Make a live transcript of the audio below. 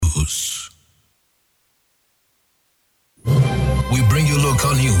News. We bring you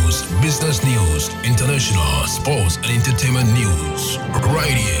local news, business news, international, sports, and entertainment news.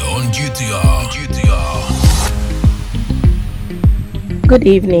 Right here on GTR. Good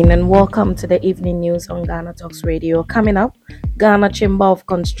evening and welcome to the evening news on Ghana Talks Radio. Coming up, Ghana Chamber of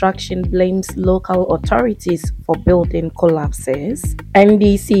Construction blames local authorities for building collapses.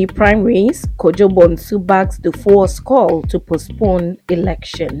 NDC primaries, Kojo Bonsu backs the force call to postpone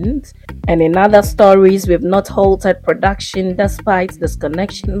elections. And in other stories, we've not halted production despite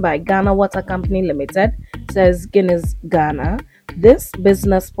disconnection by Ghana Water Company Limited, says Guinness Ghana. This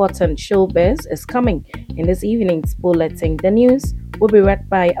business spot and showbiz is coming in this evening's bulletin. The news will be read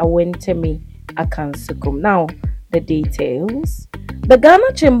by Awentemi Akansukum. Now, the details. The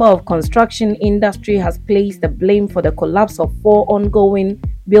Ghana Chamber of Construction Industry has placed the blame for the collapse of 4 ongoing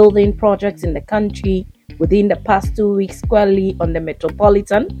building projects in the country within the past 2 weeks squarely on the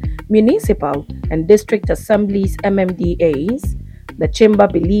Metropolitan, Municipal, and District Assemblies MMDAs. The Chamber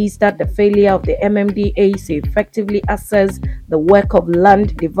believes that the failure of the MMDAs to effectively assess the work of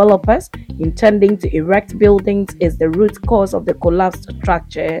land developers intending to erect buildings is the root cause of the collapsed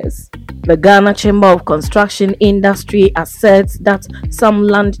structures. The Ghana Chamber of Construction Industry asserts that some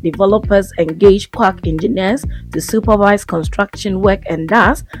land developers engage quack engineers to supervise construction work and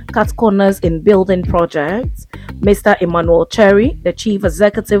thus cut corners in building projects. Mr. Emmanuel Cherry, the Chief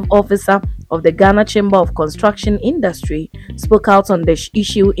Executive Officer of the Ghana Chamber of Construction Industry, spoke out on the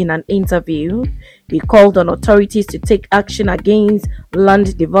issue in an interview. He called on authorities to take action against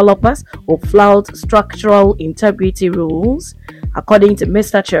land developers who flout structural integrity rules. According to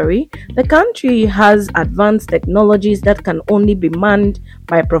Mr. Cherry, the country has advanced technologies that can only be manned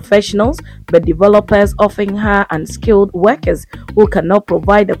by professionals, but developers often hire unskilled workers who cannot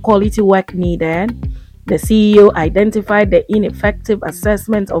provide the quality work needed. The CEO identified the ineffective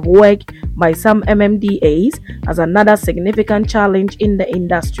assessment of work by some MMDAs as another significant challenge in the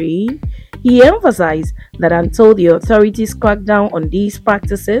industry. He emphasized that until the authorities crack down on these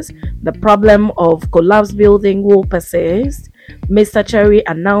practices, the problem of collapsed building will persist. Mr. Cherry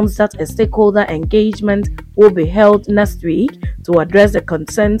announced that a stakeholder engagement will be held next week to address the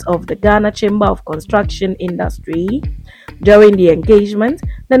concerns of the Ghana Chamber of Construction Industry. During the engagement,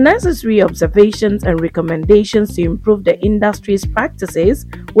 the necessary observations and recommendations to improve the industry's practices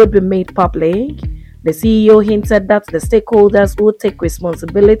would be made public. The CEO hinted that the stakeholders will take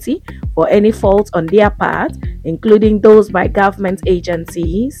responsibility for any faults on their part, including those by government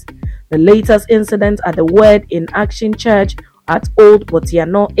agencies. The latest incident at the Word in Action Church at Old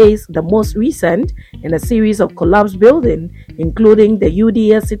Botiano is the most recent in a series of collapsed buildings, including the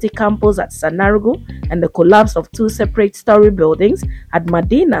UDS City Campus at Sanarigo and the collapse of 2 separate story buildings at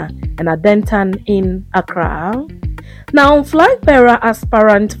Medina and Adentan in Accra. Now, flag bearer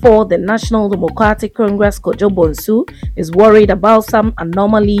aspirant for the National Democratic Congress Kojo Bonsu is worried about some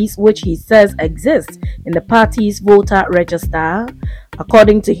anomalies which he says exist in the party's voter register.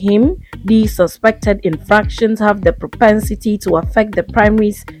 According to him, these suspected infractions have the propensity to affect the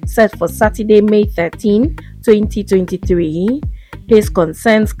primaries set for Saturday, May 13, 2023. His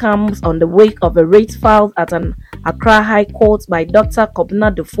concerns comes on the wake of a writ filed at an Accra High Court by Dr.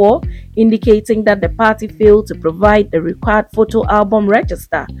 Kobna Dufour, indicating that the party failed to provide the required photo album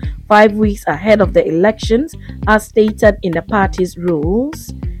register 5 weeks ahead of the elections, as stated in the party's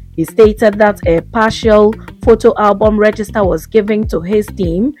rules. He stated that a partial photo album register was given to his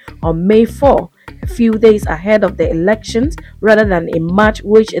team on May 4, a few days ahead of the elections, rather than in March,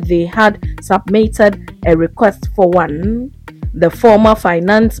 which they had submitted a request for one. The former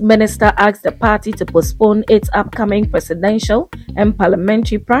finance minister asked the party to postpone its upcoming presidential and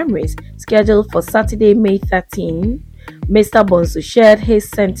parliamentary primaries scheduled for Saturday, May 13. Mr. Bonsu shared his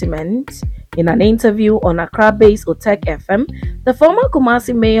sentiment. In an interview on Accra-based Otek FM, the former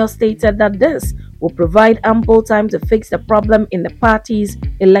Kumasi mayor stated that this will provide ample time to fix the problem in the party's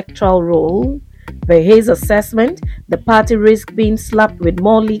electoral roll. Per his assessment, the party risks being slapped with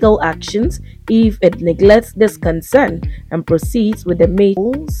more legal actions if it neglects this concern and proceeds with the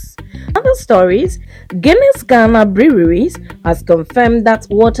measures. Other stories, Guinness Ghana Breweries has confirmed that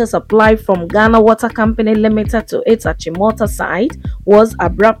water supply from Ghana Water Company Limited to its Achimota site was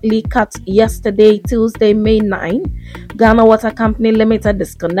abruptly cut yesterday, Tuesday, May 9. Ghana Water Company Limited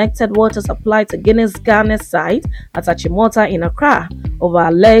disconnected water supply to Guinness Ghana's site at Achimota in Accra over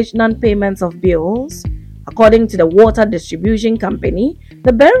alleged non-payments of bills. According to the water distribution company,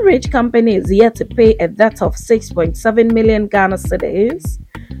 the beverage company is yet to pay a debt of 6.7 million Ghana cedis.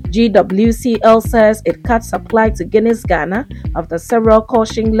 GWCL says it cut supply to Guinness Ghana after several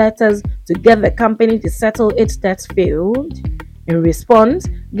caution letters to get the company to settle its debt failed. In response,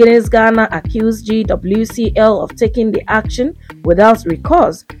 Guinness Ghana accused GWCL of taking the action without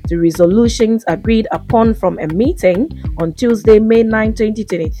recourse to resolutions agreed upon from a meeting on Tuesday, May 9,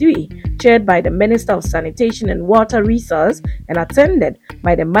 2023, chaired by the Minister of Sanitation and Water Resources and attended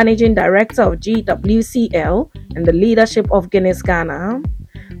by the Managing Director of GWCL and the leadership of Guinness Ghana.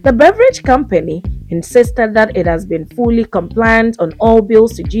 The beverage company insisted that it has been fully compliant on all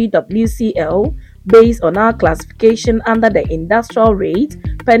bills to GWCL based on our classification under the industrial rate,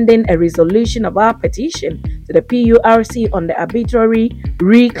 pending a resolution of our petition to the PURC on the arbitrary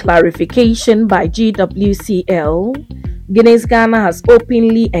reclarification by GWCL. Guinness Ghana has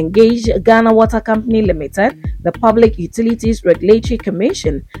openly engaged Ghana Water Company Limited, the Public Utilities Regulatory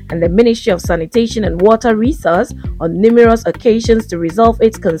Commission, and the Ministry of Sanitation and Water Resources on numerous occasions to resolve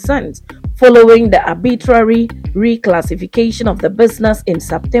its concerns following the arbitrary reclassification of the business in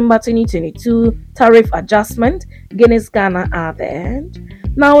September 2022 tariff adjustment, Guinness Ghana added.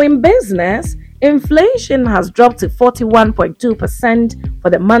 Now in business, inflation has dropped to 41.2% for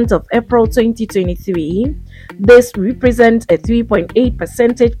the month of April 2023. This represents a 3.8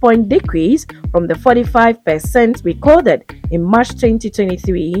 percentage point decrease from the 45% recorded in March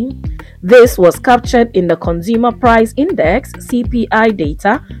 2023. This was captured in the Consumer Price Index (CPI)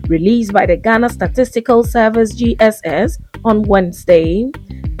 data released by the Ghana Statistical Service (GSS) on Wednesday.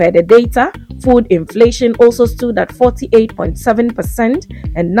 Per the data, food inflation also stood at 48.7%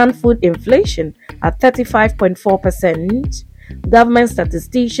 and non-food inflation at 35.4%. Government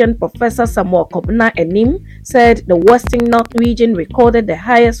statistician Professor Samuel Kobna Enim said the Western North region recorded the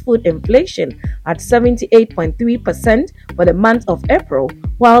highest food inflation at 78.3% for the month of April,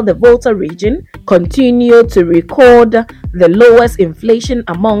 while the Volta region continued to record the lowest inflation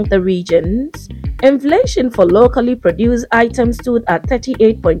among the regions. Inflation for locally produced items stood at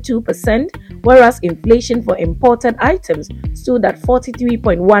 38.2%, whereas inflation for imported items stood at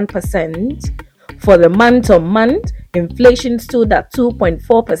 43.1%. For the month-on-month, inflation stood at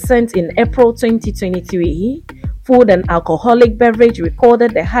 2.4% in April 2023. Food and alcoholic beverage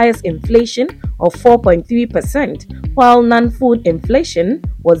recorded the highest inflation of 4.3%, while non-food inflation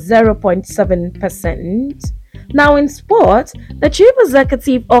was 0.7%. Now in sport, the Chief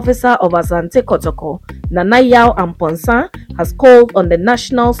Executive Officer of Asante Kotoko, Nana Yao Amponsa, has called on the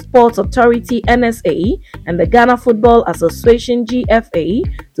National Sports Authority (NSA) and the Ghana Football Association (GFA)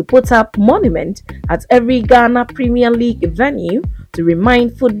 to put up monument at every Ghana Premier League venue to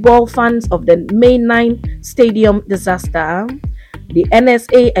remind football fans of the May 9 stadium disaster. The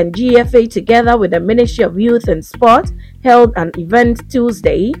NSA and GFA, together with the Ministry of Youth and Sport, held an event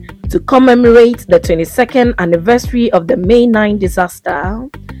Tuesday to commemorate the 22nd anniversary of the May 9 disaster.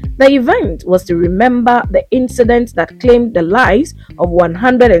 The event was to remember the incident that claimed the lives of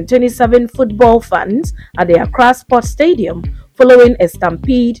 127 football fans at the Accra Sports Stadium following a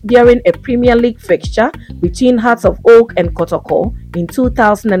stampede during a Premier League fixture between Hearts of Oak and Kotoko in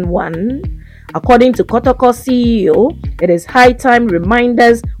 2001. According to Kotoko CEO, it is high time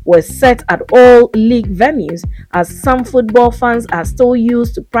reminders were set at all league venues, as some football fans are still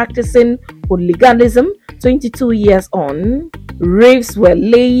used to practicing hooliganism 22 years on. Wreaths were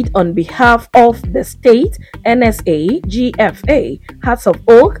laid on behalf of the state, NSA, GFA, Hearts of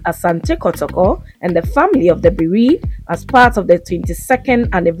Oak, Asante Kotoko, and the family of the bereaved as part of the 22nd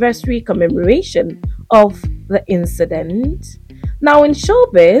anniversary commemoration of the incident. Now in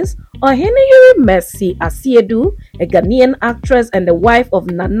showbiz, Oheneyeri Mercy Asiedu, a Ghanaian actress and the wife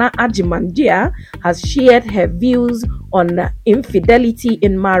of Nana Ajimandia, has shared her views on infidelity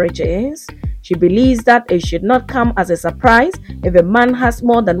in marriages. She believes that it should not come as a surprise if a man has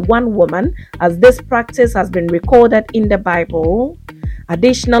more than one woman, as this practice has been recorded in the Bible.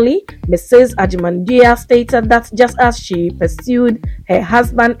 Additionally, Mrs. Ajimandia stated that just as she pursued her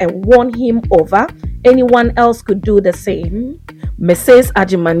husband and won him over, anyone else could do the same. Mrs.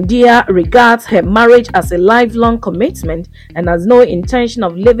 Ajimandia regards her marriage as a lifelong commitment and has no intention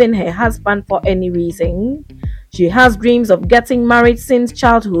of leaving her husband for any reason. She has dreams of getting married since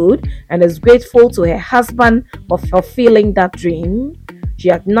childhood and is grateful to her husband for fulfilling that dream. She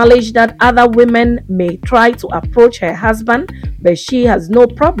acknowledged that other women may try to approach her husband, but she has no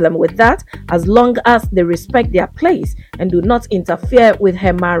problem with that as long as they respect their place and do not interfere with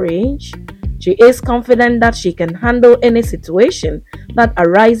her marriage. She is confident that she can handle any situation that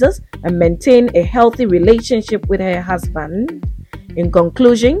arises and maintain a healthy relationship with her husband. In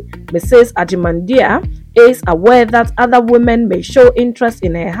conclusion, Mrs. Ajimandia is aware that other women may show interest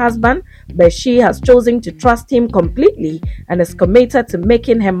in her husband, but she has chosen to trust him completely and is committed to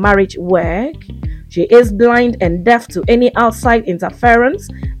making her marriage work. She is blind and deaf to any outside interference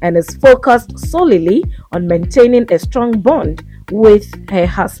and is focused solely on maintaining a strong bond with her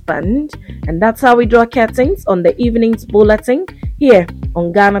husband. And that's how we draw curtains on the evening's bulletin here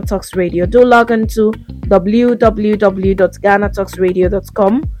on Ghana Talks Radio. Do log on to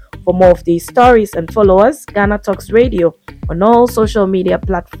www.GhanaTalksRadio.com for more of these stories and follow us, Ghana Talks Radio, on all social media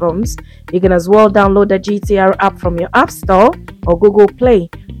platforms. You can as well download the GTR app from your App Store or Google Play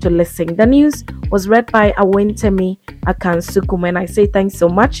to listen. The news was read by Awentemi Akansukum, and I say thanks so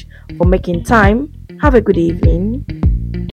much for making time. Have a good evening.